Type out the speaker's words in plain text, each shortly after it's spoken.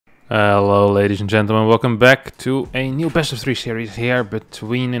Hello ladies and gentlemen, welcome back to a new best of 3 series here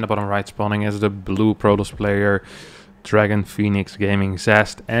between in the bottom right spawning as the blue Protoss player Dragon Phoenix Gaming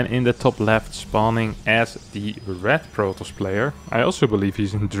Zest, and in the top left spawning as the red Protoss player. I also believe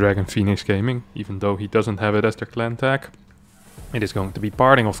he's in Dragon Phoenix Gaming, even though he doesn't have it as their clan tag. It is going to be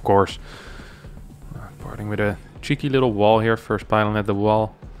Parting, of course. Parting with a cheeky little wall here, first pylon at the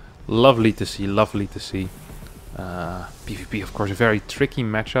wall. Lovely to see, lovely to see. PvP, of course, a very tricky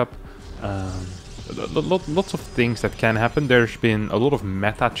matchup. Lots of things that can happen. There's been a lot of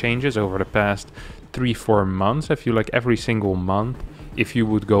meta changes over the past 3-4 months. I feel like every single month, if you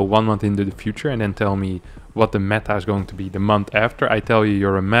would go 1 month into the future and then tell me what the meta is going to be the month after, I tell you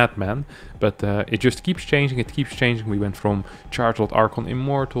you're a madman. But it just keeps changing, it keeps changing. We went from Charged Archon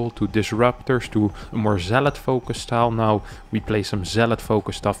Immortal to Disruptors to a more Zealot focused style. Now we play some Zealot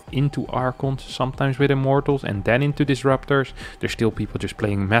focused stuff into Archons, sometimes with Immortals, and then into Disruptors. There's still people just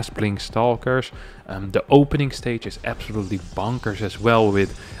playing Mass Blink Stalkers. The opening stage is absolutely bonkers as well,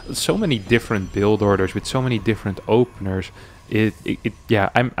 with so many different build orders, with so many different openers. Yeah,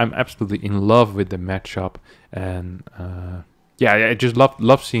 I'm absolutely in love with the matchup, and yeah, I just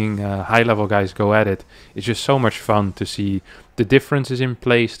love seeing high level guys go at it. It's just so much fun to see the differences in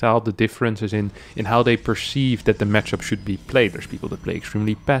play style, the differences in how they perceive that the matchup should be played. There's people that play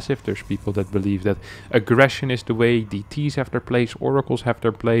extremely passive. There's people that believe that aggression is the way. DTs have their place, oracles have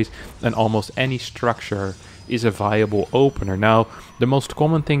their place, and almost any structure is a viable opener. Now, the most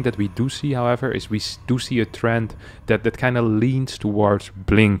common thing that we do see, however, is we do see a trend that kind of leans towards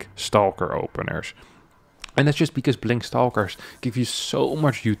Blink Stalker openers. And that's just because Blink Stalkers give you so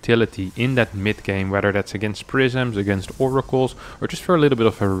much utility in that mid game, whether that's against Prisms, against Oracles, or just for a little bit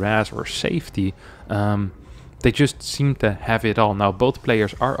of harass or safety. They just seem to have it all. Now, both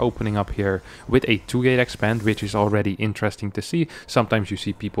players are opening up here with a 2-gate expand, which is already interesting to see. Sometimes you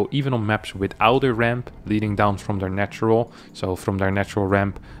see people even on maps without a ramp leading down from their natural. So from their natural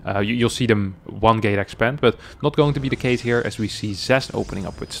ramp, you'll see them 1-gate expand, but not going to be the case here, as we see Zest opening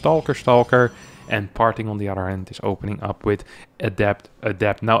up with Stalker, and Parting on the other hand is opening up with Adept.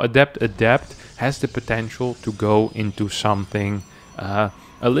 Now, Adept has the potential to go into something a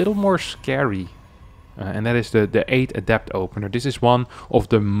little more scary. And that is the 8 Adept opener. This is one of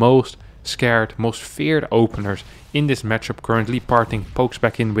the most scared, most feared openers in this matchup currently. Parting pokes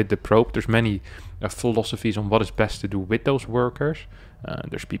back in with the probe. There's many philosophies on what is best to do with those workers.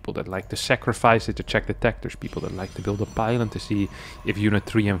 There's people that like to sacrifice it to check the tech. There's people that like to build a pylon to see if unit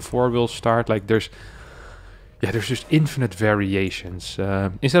 3 and 4 will start. Like there's just infinite variations.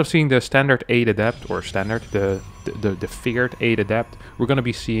 Instead of seeing the standard 8 Adept, or standard, the feared 8 Adept, we're going to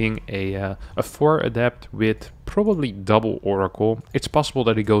be seeing a 4 Adept with probably double Oracle. It's possible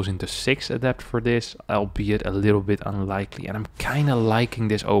that he goes into 6 Adept for this, albeit a little bit unlikely. And I'm kind of liking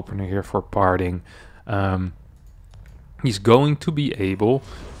this opener here for Parting. He's going to be able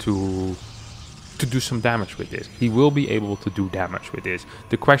to do some damage with this. He will be able to do damage with this.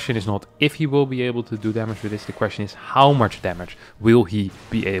 The question is not if he will be able to do damage with this, the question is how much damage will he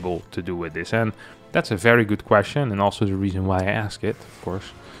be able to do with this. And that's a very good question, and also the reason why I ask it, of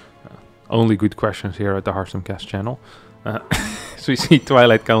course. Only good questions here at the Harstem Cast channel. So we see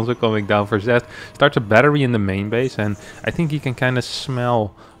Twilight Council coming down for Zest. Starts a battery in the main base, and I think he can kind of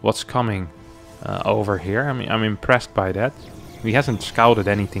smell what's coming over here. I mean, I'm impressed by that. He hasn't scouted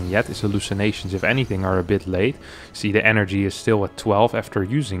anything yet. His hallucinations, if anything, are a bit late. See, the energy is still at 12 after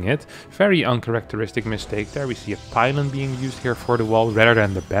using it. Very uncharacteristic mistake there. We see a pylon being used here for the wall rather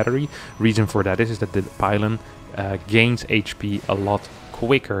than the battery. Reason for that is that the pylon gains HP a lot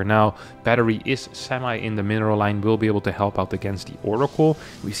quicker. Now, battery is semi in the mineral line, will be able to help out against the Oracle.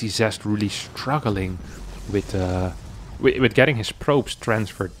 We see Zest really struggling with getting his probes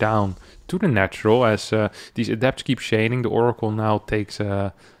transferred down to the natural, as these Adepts keep shading. The Oracle now takes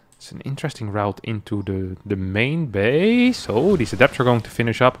it's an interesting route into the main base. So these Adepts are going to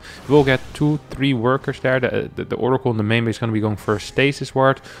finish up. We'll get 2-3 workers there. The Oracle in the main base is going to be going for a stasis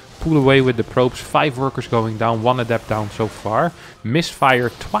ward. Pull away with the probes. 5 workers going down, 1 Adept down so far.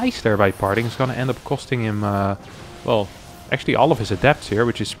 Misfire twice there by Parting. It's going to end up costing him, well, actually all of his Adepts here,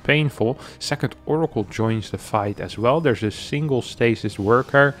 which is painful. Second Oracle joins the fight as well. There's a single stasis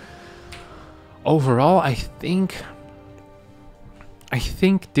worker. Overall, I think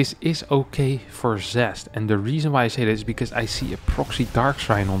this is okay for Zest. And the reason why I say this is because I see a proxy dark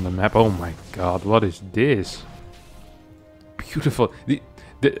shrine on the map. Oh my god, what is this? Beautiful.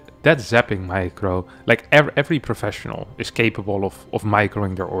 That zapping micro, like every professional is capable of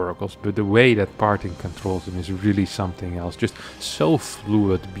microing their oracles, but the way that Parting controls them is really something else. Just so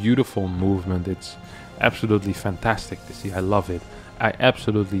fluid, beautiful movement. It's absolutely fantastic to see. I love it. I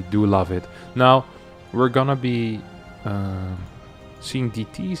absolutely do love it. Now, we're gonna be seeing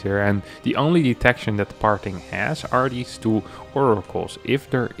DTs here, and the only detection that Parting has are these two oracles. If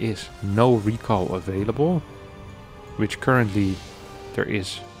there is no recall available, which currently there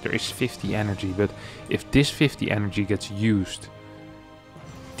is 50 energy, but if this 50 energy gets used,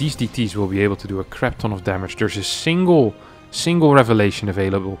 these DTs will be able to do a crap ton of damage. There's a single revelation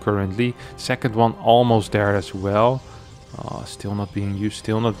available currently. Second one almost there as well. Still not being used,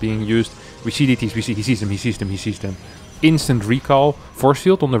 still not being used. We see DTs, he sees them. Instant recall. Force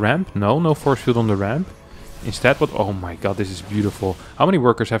field on the ramp? No force field on the ramp. Instead, what? Oh my god, this is beautiful. How many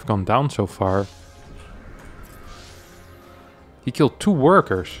workers have gone down so far? He killed 2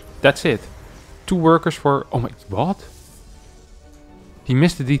 workers. That's it. 2 workers for... Oh my... What? He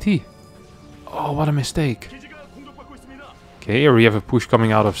missed the DT. Oh, what a mistake. Okay, here we have a push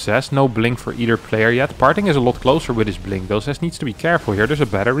coming out of Zest. No blink for either player yet. Parting is a lot closer with his blink, though. Zest needs to be careful here. There's a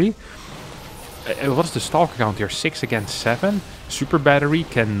battery. What's the Stalker count here? 6 against 7. Super battery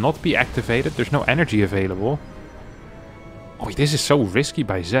cannot be activated. There's no energy available. Oh, this is so risky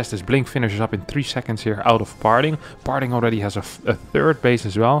by Zest. His blink finishes up in 3 seconds here out of Parting. Parting already has a third base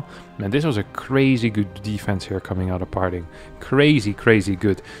as well. Man, this was a crazy good defense here coming out of Parting. Crazy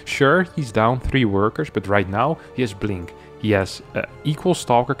good. Sure, he's down 3 workers, but right now he has blink. He has equal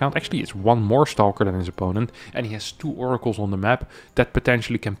Stalker count. Actually, it's 1 more Stalker than his opponent. And he has 2 oracles on the map that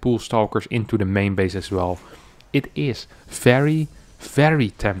potentially can pull Stalkers into the main base as well. It is very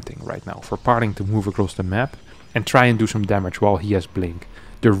tempting right now for Parting to move across the map and try and do some damage while he has blink.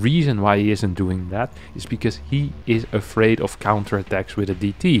 The reason why he isn't doing that is because he is afraid of counterattacks with a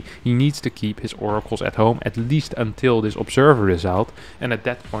DT. He needs to keep his oracles at home at least until this observer is out, and at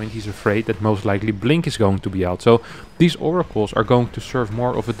that point he's afraid that most likely blink is going to be out. So these oracles are going to serve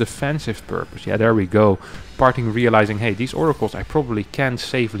more of a defensive purpose. Yeah, there we go. Parting realizing, hey, these oracles, I probably can't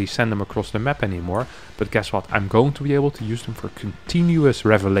safely send them across the map anymore, but guess what? I'm going to be able to use them for continuous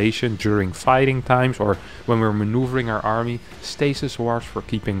revelation during fighting times or when we're maneuvering our army, stasis wars for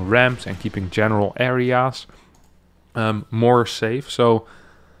keeping ramps and keeping general areas more safe. So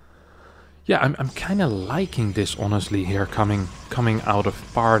yeah, I'm kind of liking this honestly here coming out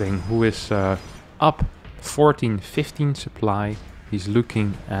of Parting, who is up 14-15 supply. He's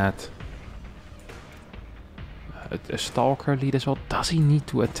looking at a Stalker lead as well. Does he need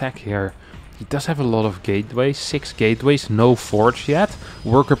to attack here? He does have a lot of gateways, 6 gateways, no forge yet.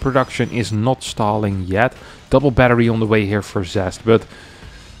 Worker production is not stalling yet. Double battery on the way here for Zest, but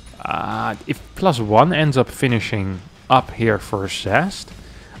if +1 ends up finishing up here for Zest,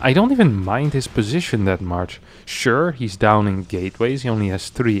 I don't even mind his position that much. Sure, he's down in gateways, he only has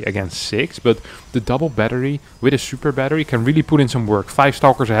 3 against 6, but the double battery with a super battery can really put in some work. 5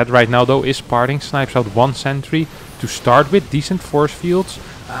 Stalkers ahead right now though is Parting, snipes out 1 sentry to start with, decent force fields,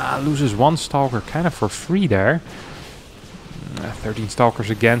 loses 1 Stalker kind of for free there. 13 Stalkers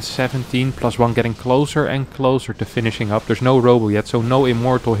against 17, +1 getting closer and closer to finishing up. There's no Robo yet, so no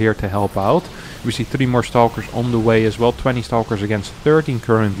Immortal here to help out. We see 3 more Stalkers on the way as well, 20 Stalkers against 13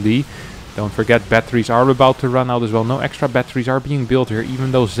 currently. Don't forget, batteries are about to run out as well. No extra batteries are being built here,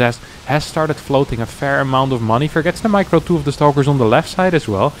 even though Zest has started floating a fair amount of money. Forgets the micro 2 of the Stalkers on the left side as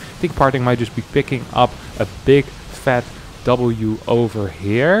well. I think Parting might just be picking up a big fat W over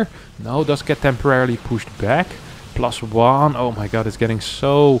here. No, does get temporarily pushed back. +1. Oh my god, it's getting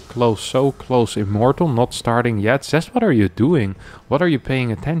so close. Immortal not starting yet. Zest, what are you doing? What are you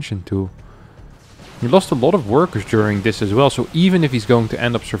paying attention to? He lost a lot of workers during this as well, so even if he's going to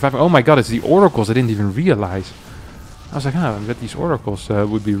end up surviving... Oh my god, it's the oracles, I didn't even realize. I was like, I bet these oracles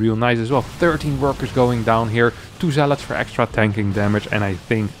would be real nice as well. 13 workers going down here, 2 zealots for extra tanking damage, and I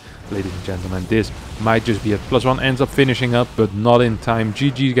think, ladies and gentlemen, this might just be it. +1 ends up finishing up, but not in time.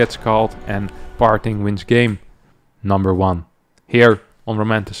 GG gets called, and Parting wins game number 1 here on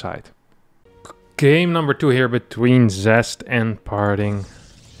Romanticide. Game number 2 here between Zest and Parting.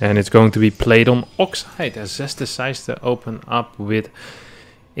 And it's going to be played on Oxide as Zest decides to open up with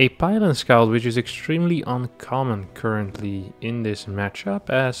a Pylon Scout, which is extremely uncommon currently in this matchup,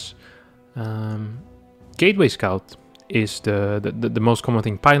 as Gateway Scout is the most common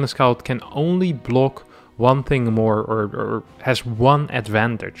thing. Pylon Scout can only block one thing more, or has one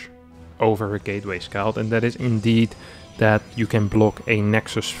advantage over a Gateway Scout, and that is indeed that you can block a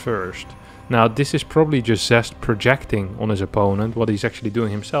Nexus first. Now, this is probably just Zest projecting on his opponent what he's actually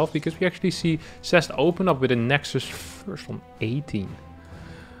doing himself, because we actually see Zest open up with a Nexus first on 18.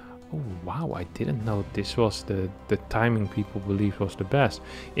 Oh, wow, I didn't know this was the timing people believe was the best.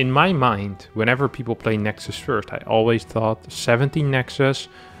 In my mind, whenever people play Nexus first, I always thought 17 Nexus,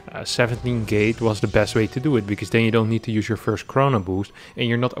 17 gate was the best way to do it, because then you don't need to use your first chrono boost and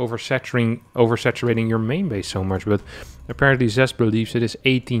you're not oversaturating your main base so much. But apparently Zest believes it is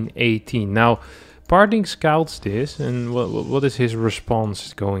 1818. Now Parting scouts this, and what is his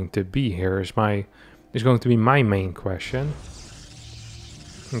response going to be here is going to be my main question.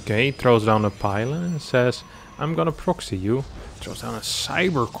 Okay, he throws down a pylon and says, I'm gonna proxy you. Throws down a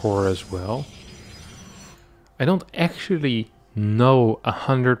cyber core as well. I don't actually know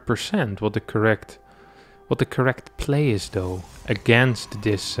 100% what the correct play is though against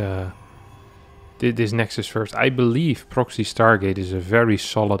this this Nexus first. I believe Proxy Stargate is a very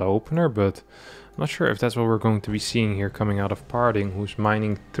solid opener, but I'm not sure if that's what we're going to be seeing here coming out of Parting, who's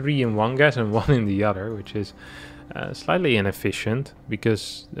mining 3 in one gas and 1 in the other, which is slightly inefficient,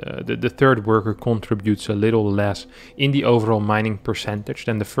 because the third worker contributes a little less in the overall mining percentage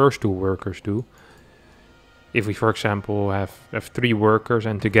than the first 2 workers do. If we, for example, have 3 workers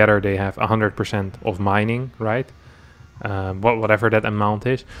and together they have 100% of mining, right? Whatever that amount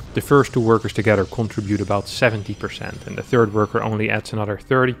is, the first 2 workers together contribute about 70%, and the third worker only adds another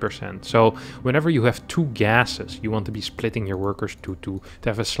 30%. So whenever you have 2 gases, you want to be splitting your workers to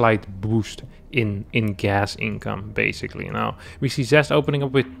have a slight boost in gas income, basically. Now we see Zest opening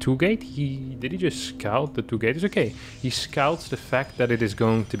up with 2 gate. Did he just scout the 2 gate? It's okay. He scouts the fact that it is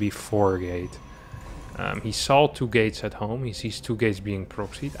going to be 4 gate. He saw 2 gates at home. He sees 2 gates being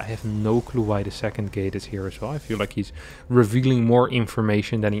proxied. I have no clue why the second gate is here as well. I feel like he's revealing more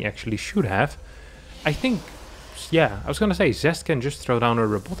information than he actually should have. I think, yeah, I was going to say Zest can just throw down a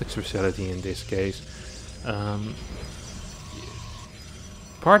robotics facility in this case.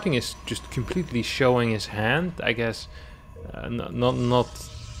 Parting is just completely showing his hand, I guess. Not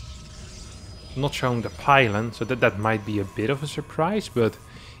showing the pylon, so that might be a bit of a surprise, but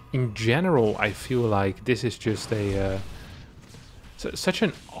in general, I feel like this is just a such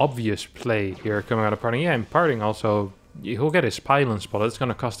an obvious play here coming out of Parting. Yeah, and Parting also, he'll get his pylon spot. It's going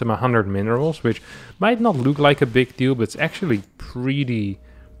to cost him 100 minerals, which might not look like a big deal, but it's actually pretty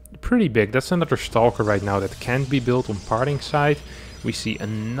big. That's another Stalker right now that can't be built on Parting's side. We see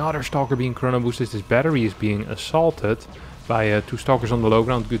another Stalker being chrono boosted. This battery is being assaulted by 2 Stalkers on the low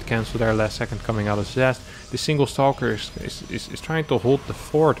ground. Good cancel there, last second coming out of Zest. The single Stalker is trying to hold the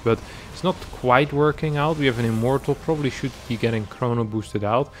fort, but it's not quite working out. We have an Immortal, probably should be getting chrono boosted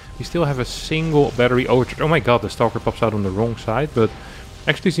out. We still have a single battery overcharge. Oh my god, the Stalker pops out on the wrong side, but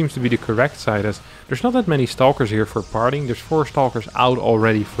actually seems to be the correct side, as there's not that many Stalkers here for Parting. There's 4 Stalkers out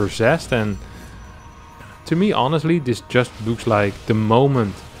already for Zest, and to me, honestly, this just looks like the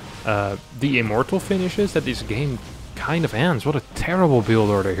moment the Immortal finishes, that this game kind of ends. What a terrible build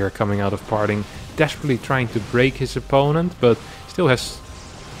order here coming out of Parting. Desperately trying to break his opponent, but still has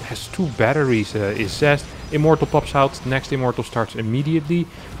 2 batteries. Is Zest. Immortal pops out, next Immortal starts immediately.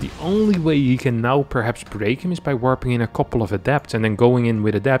 The only way he can now perhaps break him is by warping in a couple of Adepts and then going in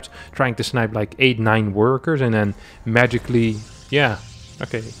with Adepts, trying to snipe like 8-9 workers and then magically, yeah,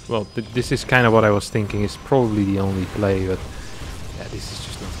 okay, well, this is kind of what I was thinking. It's probably the only play, but yeah, this is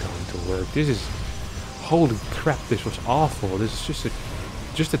just not going to work. This is, holy crap, this was awful. This is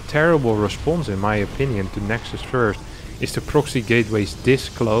just a terrible response, in my opinion, to Nexus first. Is the proxy gateways this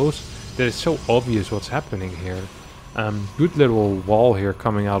close that it's so obvious what's happening here. Good little wall here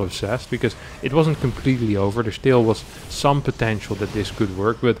coming out of Zest, because it wasn't completely over. There still was some potential that this could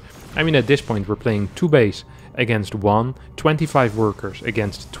work, but I mean, at this point we're playing 2 base against 1, 25 workers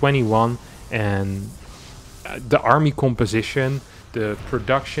against 21, and the army composition, the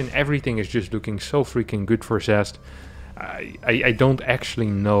production, everything is just looking so freaking good for Zest. I don't actually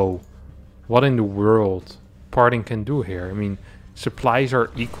know what in the world Parting can do here. I mean, supplies are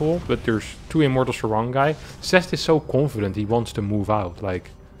equal, but there's 2 Immortals for 1 guy. Zest is so confident he wants to move out. Like,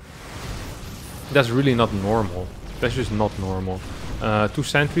 that's really not normal. That's just not normal. 2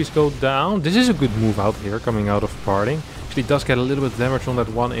 sentries go down. This is a good move out here coming out of Parting. Actually does get a little bit of damage on that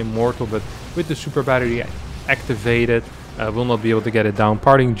 1 Immortal, but with the super battery activated, will not be able to get it down.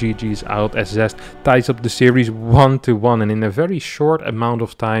 Parting GG's out as Zest ties up the series 1-1, and in a very short amount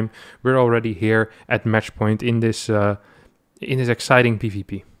of time we're already here at match point in this exciting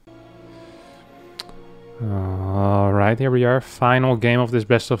PvP. Alright, here we are. Final game of this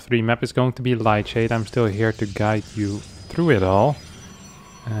best of 3 map is going to be Lightshade. I'm still here to guide you through it all.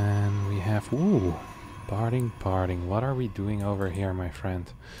 And we have, ooh, Parting. What are we doing over here, my friend?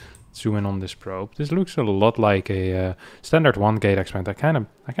 Zoom in on this probe. This looks a lot like a standard 1 gate expand. I kind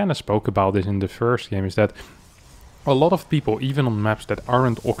of spoke about this in the first game, is that a lot of people, even on maps that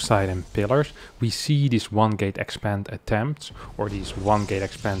aren't Oxide and Pillars, we see these 1 gate expand attempts or these 1 gate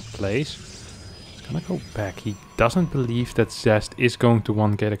expand plays. It's Gonna go back. He doesn't believe that Zest is going to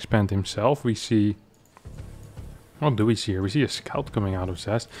one gate expand himself. We see... What do we see here? We see a scout coming out of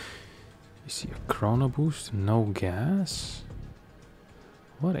Zest. We see a chrono boost. No gas.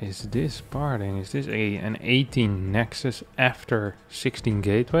 What is this parting? Is this an 18 Nexus after 16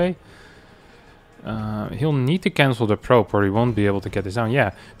 gateway? He'll need to cancel the probe or he won't be able to get this down.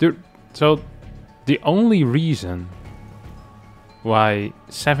 Yeah. So the only reason why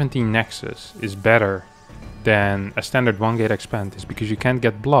 17 Nexus is better than a standard 1 gate expand is because you can't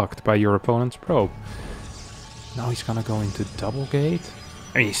get blocked by your opponent's probe. Now he's gonna go into double gate.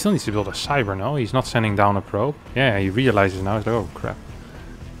 I mean, he still needs to build a cyber, no? He's not sending down a probe. Yeah, he realizes now. He's like, oh crap.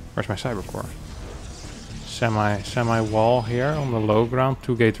 Where's my cyber core? Semi wall here on the low ground.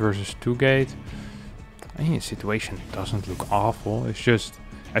 2 gate versus 2 gate. I mean, the situation doesn't look awful. It's just,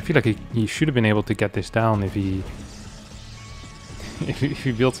 I feel like he should have been able to get this down if he... if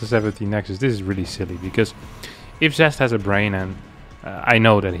he builds a 17 Nexus. This is really silly because if Zest has a brain, and I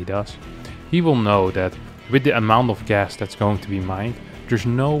know that he does, he will know that with the amount of gas that's going to be mined, there's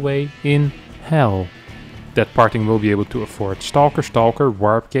no way in hell that Parting will be able to afford Stalker,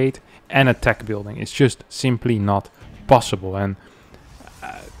 Warp Gate, and a tech building. It's just simply not possible. And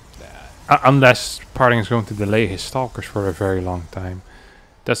unless Parting is going to delay his Stalkers for a very long time,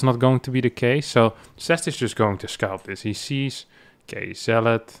 that's not going to be the case. So Zest is just going to scout this. He sees, okay,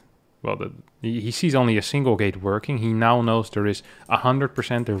 Zealot. Well, he sees only a single gate working. He now knows there is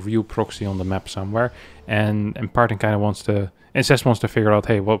 100% a real proxy on the map somewhere, and Parting kind of wants to, and Zest wants to figure out,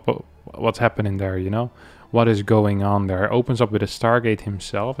 hey, what's happening there? You know, what is going on there? Opens up with a Stargate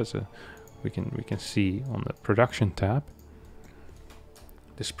himself, as we can see on the production tab.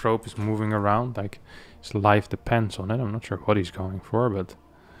 This probe is moving around like his life depends on it. I'm not sure what he's going for, but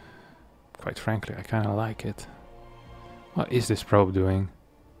quite frankly, I kind of like it. What is this probe doing?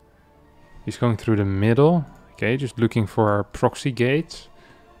 He's going through the middle. Okay, just looking for proxy gates.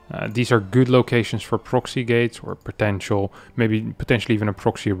 These are good locations for proxy gates or potentially even a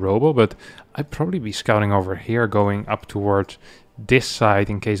proxy robo, but I'd probably be scouting over here, going up towards this side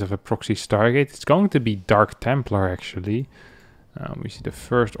in case of a proxy Stargate. It's going to be Dark Templar actually. We see the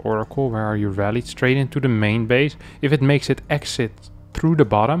first Oracle. Where are you rallied? Straight into the main base. If it makes it exit through the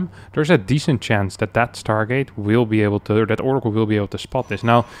bottom, there's a decent chance that Stargate will be able to, or that Oracle will be able to spot this.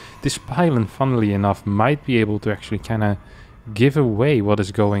 Now, this pylon, funnily enough, might be able to actually kind of give away what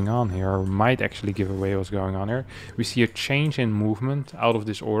is going on here, or might actually give away what's going on here. We see a change in movement out of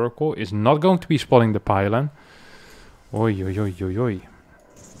this Oracle. Is not going to be spotting the pylon. Oi, oi, oi, oi, oi.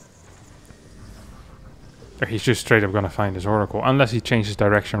 He's just straight up gonna find this Oracle, unless he changes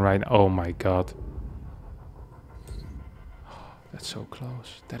direction right now. Oh my god. That's so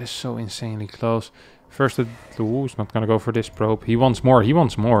close. That is so insanely close. First, the Woo's not gonna go for this probe. He wants more. He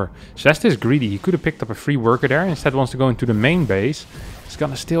wants more. Zest is greedy. He could have picked up a free worker there. Instead wants to go into the main base. He's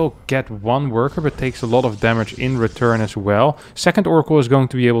gonna still get one worker, but takes a lot of damage in return as well. Second Oracle is going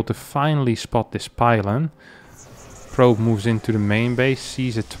to be able to finally spot this pylon. Probe moves into the main base.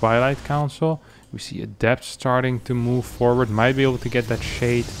 Sees a Twilight Council. We see Adept starting to move forward. Might be able to get that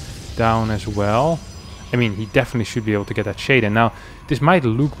shade down as well. I mean, he definitely should be able to get that shade. And now, this might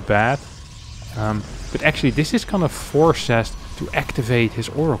look bad. But actually, this is gonna force Zest to activate his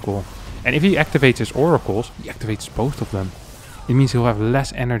Oracle. And if he activates his Oracles, he activates both of them. It means he'll have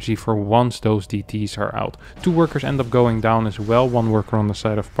less energy for once those DTs are out. 2 workers end up going down as well. 1 worker on the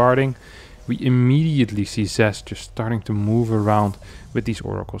side of Parting. We immediately see Zest just starting to move around with these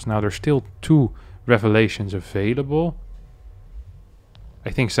Oracles. Now, there's still 2 Revelations available. I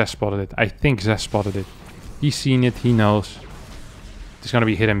think Zest spotted it. He's seen it, he knows. It's gonna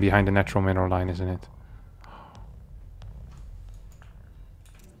be hidden behind the natural mineral line, isn't it?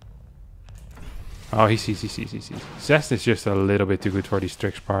 Oh, he sees. Zest is just a little bit too good for these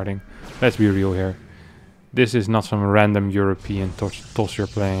tricks, Parting. Let's be real here. This is not some random European toss you're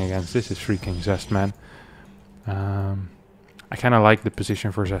playing against. This is freaking Zest, man. I kind of like the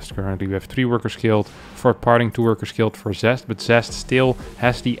position for Zest currently. We have 3 workers killed for Parting, 2 workers killed for Zest, but Zest still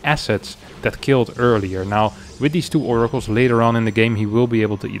has the assets that killed earlier. Now, with these 2 Oracles, later on in the game, he will be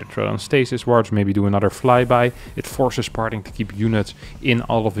able to either throw down stasis wards, maybe do another flyby. It forces Parting to keep units in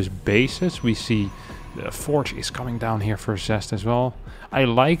all of his bases. We see the Forge is coming down here for Zest as well. I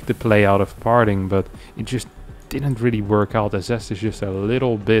like the play out of Parting, but it just didn't really work out, as Zest is just a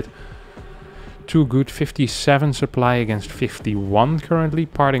little bit too good. 57 supply against 51 currently.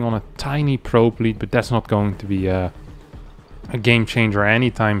 Parting on a tiny probe lead, but that's not going to be a game changer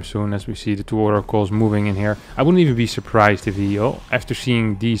anytime soon, as we see the 2 Oracles moving in here. I wouldn't even be surprised if he, after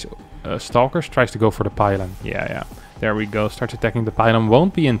seeing these Stalkers, tries to go for the pylon. Yeah. There we go. Starts attacking the pylon.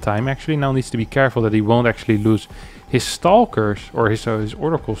 Won't be in time. Actually, now needs to be careful that he won't actually lose his stalkers or his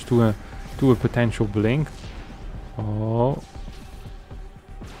oracles to a potential blink. Oh.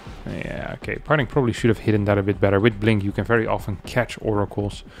 Yeah, okay. Parting probably should have hidden that a bit better. With blink, you can very often catch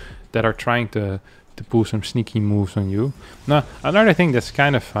oracles that are trying to pull some sneaky moves on you. Now, another thing that's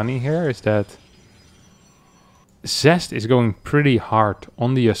kind of funny here is that Zest is going pretty hard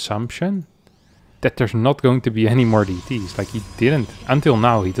on the assumption that there's not going to be any more DTs. Like, he didn't, until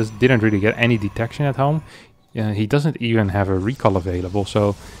now, he just didn't really get any detection at home. He doesn't even have a recall available.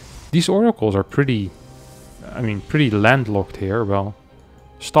 So these oracles are pretty, I mean, pretty landlocked here. Well,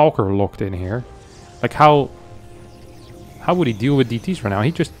 Stalker locked in here. Like, how would he deal with DTs right now?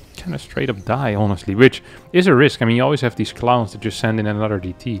 He just kind of straight up die, honestly, which is a risk. I mean, you always have these clowns that just send in another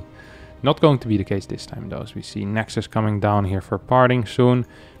DT. Not going to be the case this time, though, as we see Nexus coming down here for Parting soon.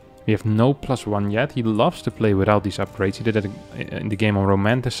 We have no +1 yet. He loves to play without these upgrades. He did it in the game on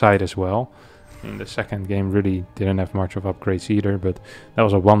Romanticide as well. In the second game, really didn't have much of upgrades either, but that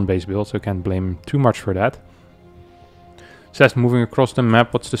was a 1-base build, so can't blame him too much for that. Zest moving across the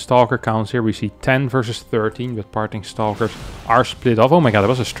map. What's the Stalker counts here? We see 10 versus 13, but Parting Stalkers are split off. Oh my god, that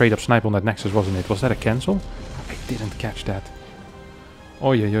was a straight up snipe on that Nexus, wasn't it? Was that a cancel? I didn't catch that.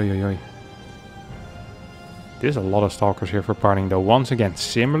 Oi, oi, oi, oi, oi. There's a lot of Stalkers here for Parting, though. Once again,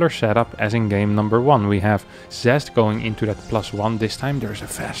 similar setup as in game number 1. We have Zest going into that +1. This time there's a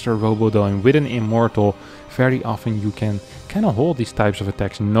faster Robo, though, and with an Immortal, very often you can kind of hold these types of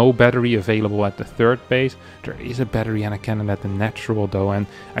attacks. No battery available at the 3rd base. There is a battery and a cannon at the natural, though, and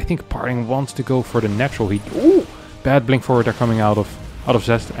I think Parting wants to go for the natural. Ooh! Bad blink forward are coming out of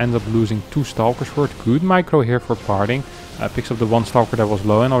Zest. Ends up losing 2 Stalkers for it. Good micro here for Parting. Picks up the 1 Stalker that was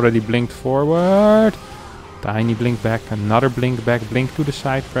low and already blinked forward. Tiny blink back, another blink back, blink to the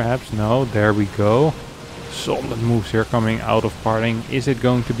side perhaps. No, there we go. Solid moves here coming out of Parting. Is it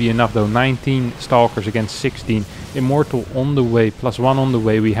going to be enough though? 19 Stalkers against 16. Immortal on the way, +1 on the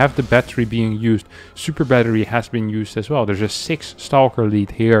way. We have the battery being used. Super battery has been used as well. There's a 6 Stalker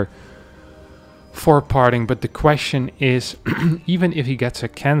lead here for Parting, but the question is, even if he gets a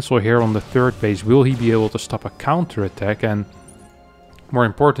cancel here on the 3rd base, will he be able to stop a counter attack? And more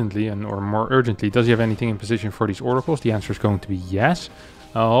importantly, or more urgently, does he have anything in position for these oracles? The answer is going to be yes.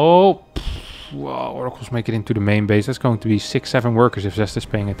 Oh, whoa, oracles make it into the main base. That's going to be 6-7 workers if Zest is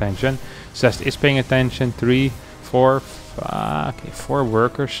paying attention. Zest is paying attention. 3, 4, okay, 4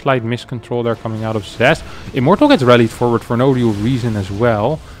 workers. Slight miscontrol there coming out of Zest. Immortal gets rallied forward for no real reason as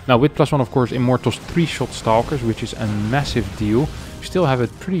well. Now with +1, of course, Immortal's 3-shot Stalkers, which is a massive deal. We still have a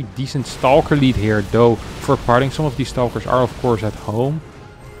pretty decent Stalker lead here, though, for Parting. Some of these Stalkers are, of course, at home.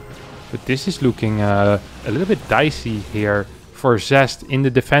 But this is looking a little bit dicey here for Zest in the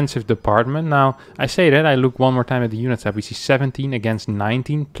defensive department. Now, I say that, I look one more time at the unit tab. We see 17 against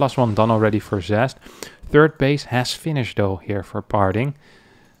 19, +1 done already for Zest. 3rd base has finished, though, here for Parting.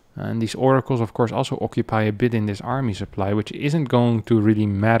 And these oracles, of course, also occupy a bit in this army supply, which isn't going to really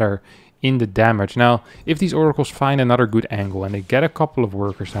matter in the damage. Now, if these oracles find another good angle and they get a couple of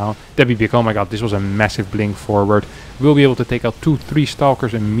workers down, then we be, oh my god, this was a massive blink forward. We'll be able to take out 2-3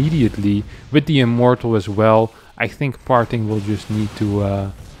 Stalkers immediately with the Immortal as well. I think Parting will just need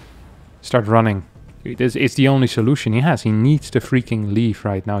to start running. It's the only solution he has. He needs to freaking leave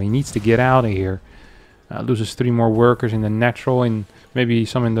right now. He needs to get out of here. Loses 3 more workers in the natural, and maybe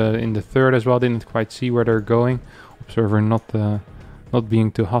some in the 3rd as well. Didn't quite see where they're going. Observer not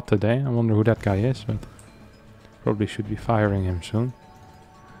being too hot today. I wonder who that guy is, but probably should be firing him soon.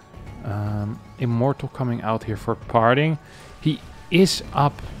 Immortal coming out here for Parting. He is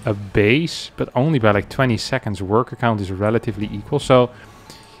up a base, but only by like 20 seconds. Worker count is relatively equal, so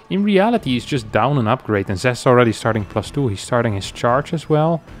in reality he's just down an upgrade, and Zest's already starting +2. He's starting his charge as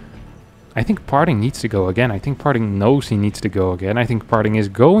well. I think Parting needs to go again. I think Parting knows he needs to go again. I think Parting is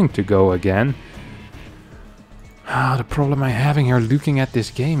going to go again. The problem I'm having here looking at this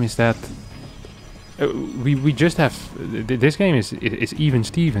game is that we just have... This game is even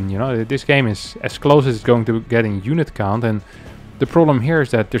Steven, you know. This game is as close as it's going to getting unit count, and the problem here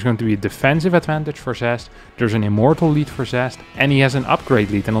is that there's going to be a defensive advantage for Zest, there's an Immortal lead for Zest, and he has an upgrade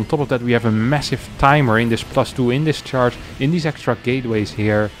lead, and on top of that we have a massive timer in this +2, in this charge, in these extra gateways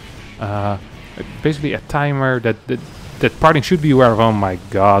here. Basically a timer that Parting should be aware of. Oh my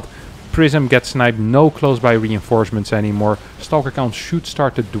god. Prism gets sniped, no close by reinforcements anymore. Stalker count should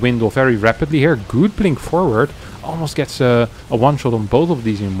start to dwindle very rapidly here. Good blink forward. Almost gets a one-shot on both of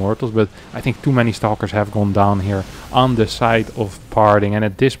these Immortals, but I think too many Stalkers have gone down here on the side of Parting. And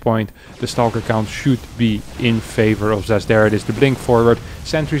at this point, the Stalker count should be in favor of Zest. There it is, the blink forward.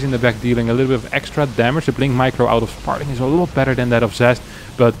 Sentries in the back dealing a little bit of extra damage. The Blink Micro out of Parting is a lot better than that of Zest,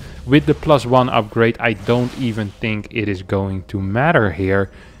 but with the +1 upgrade, I don't even think it is going to matter here,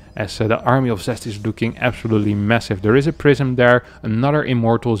 as the army of Zest is looking absolutely massive. There is a Prism there, another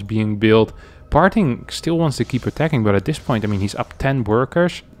Immortal is being built. Parting still wants to keep attacking, but at this point, I mean, he's up 10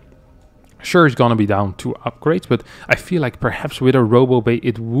 workers. Sure, he's gonna be down 2 upgrades, but I feel like perhaps with a Robo Bay,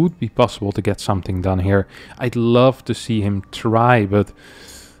 it would be possible to get something done here. I'd love to see him try, but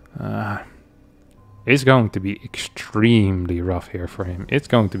it's going to be extremely rough here for him. It's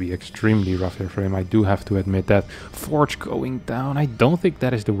going to be extremely rough here for him. I do have to admit that. Forge going down. I don't think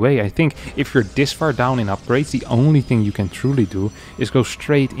that is the way. I think if you're this far down in upgrades, the only thing you can truly do is go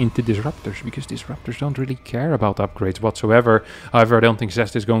straight into Disruptors, because Disruptors don't really care about upgrades whatsoever. However, I don't think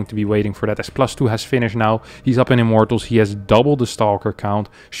Zest is going to be waiting for that, as +2 has finished now. He's up in Immortals. He has double the Stalker count.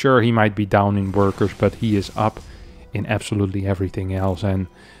 Sure, he might be down in workers, but he is up in absolutely everything else. And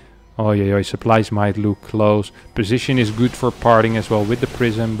oh yeah, supplies might look close. Position is good for Parting as well. With the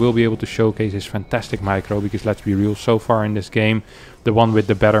Prism, we'll be able to showcase his fantastic micro, because let's be real, so far in this game, the one with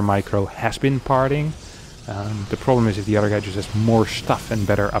the better micro has been Parting. The problem is if the other guy just has more stuff and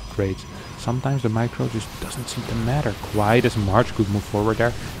better upgrades, sometimes the micro just doesn't seem to matter quite as much. Good move forward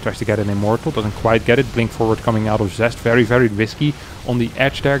there. Tries to get an Immortal, doesn't quite get it. Blink forward coming out of Zest, very, very risky. On the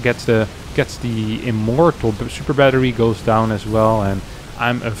edge there, gets the Immortal. Super Battery goes down as well, and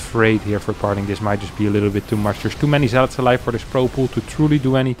I'm afraid here for Parting this might just be a little bit too much. There's too many Zealots alive for this Pro Pool to truly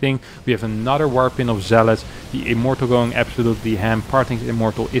do anything. We have another Warpin of Zealots. The Immortal going absolutely ham. Parting's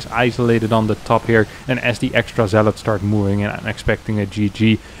Immortal is isolated on the top here. And as the extra Zealots start moving, and I'm expecting a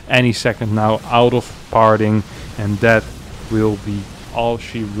GG any second now out of Parting. And that will be all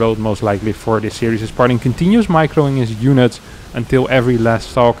she wrote most likely for this series, as Parting continues microing his units until every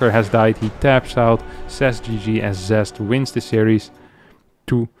last Stalker has died. He taps out, says GG as Zest wins the series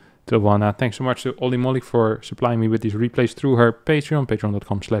 2-1. Thanks so much to olimoleague for supplying me with these replays through her Patreon,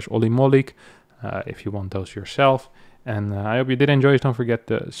 patreon.com/olimoleague, if you want those yourself. And I hope you did enjoy it. Don't forget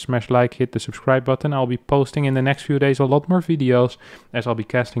to smash like, hit the subscribe button. I'll be posting in the next few days a lot more videos, as I'll be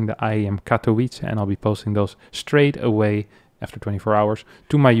casting the IEM Katowice, and I'll be posting those straight away after 24 hours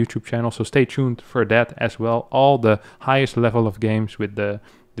to my YouTube channel. So stay tuned for that as well. All the highest level of games with the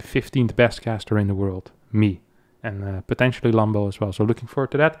 15th best caster in the world, me. And potentially Lambo as well. So looking forward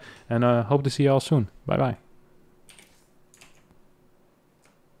to that, and hope to see you all soon. Bye bye.